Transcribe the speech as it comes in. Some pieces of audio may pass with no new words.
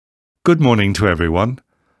Good morning to everyone.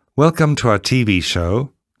 Welcome to our TV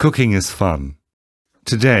show, Cooking is Fun.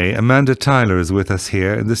 Today, Amanda Tyler is with us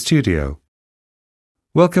here in the studio.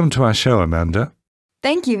 Welcome to our show, Amanda.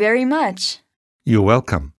 Thank you very much. You're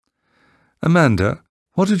welcome. Amanda,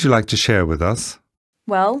 what would you like to share with us?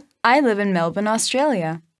 Well, I live in Melbourne,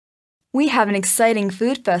 Australia. We have an exciting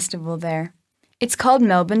food festival there. It's called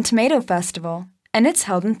Melbourne Tomato Festival, and it's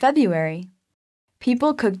held in February.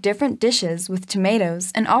 People cook different dishes with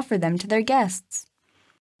tomatoes and offer them to their guests.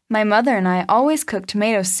 My mother and I always cook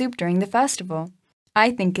tomato soup during the festival.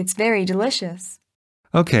 I think it's very delicious.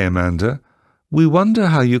 Okay, Amanda. We wonder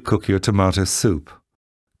how you cook your tomato soup.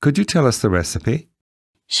 Could you tell us the recipe?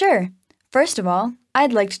 Sure. First of all,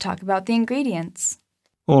 I'd like to talk about the ingredients.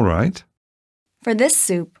 All right. For this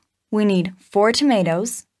soup, we need 4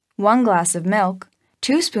 tomatoes, 1 glass of milk,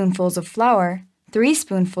 2 spoonfuls of flour, 3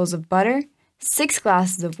 spoonfuls of butter, 6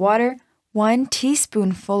 glasses of water, 1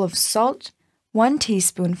 teaspoonful of salt, 1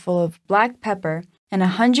 teaspoonful of black pepper, and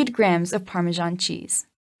 100 grams of Parmesan cheese.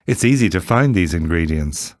 It's easy to find these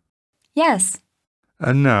ingredients. Yes.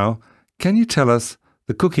 And now, can you tell us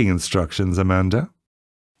the cooking instructions, Amanda?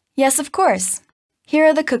 Yes, of course. Here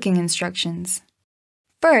are the cooking instructions.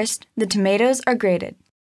 First, the tomatoes are grated.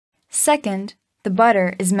 Second, the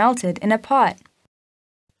butter is melted in a pot.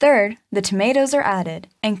 Third, the tomatoes are added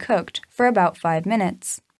and cooked for about 5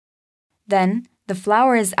 minutes. Then, the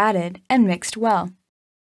flour is added and mixed well.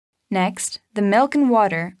 Next, the milk and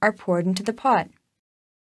water are poured into the pot.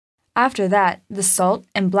 After that, the salt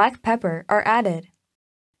and black pepper are added.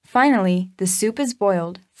 Finally, the soup is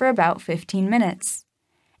boiled for about 15 minutes,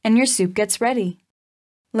 and your soup gets ready.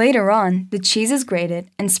 Later on, the cheese is grated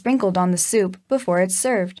and sprinkled on the soup before it's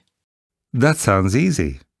served. That sounds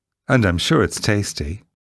easy, and I'm sure it's tasty.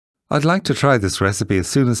 I'd like to try this recipe as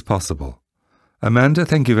soon as possible. Amanda,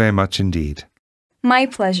 thank you very much indeed. My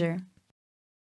pleasure.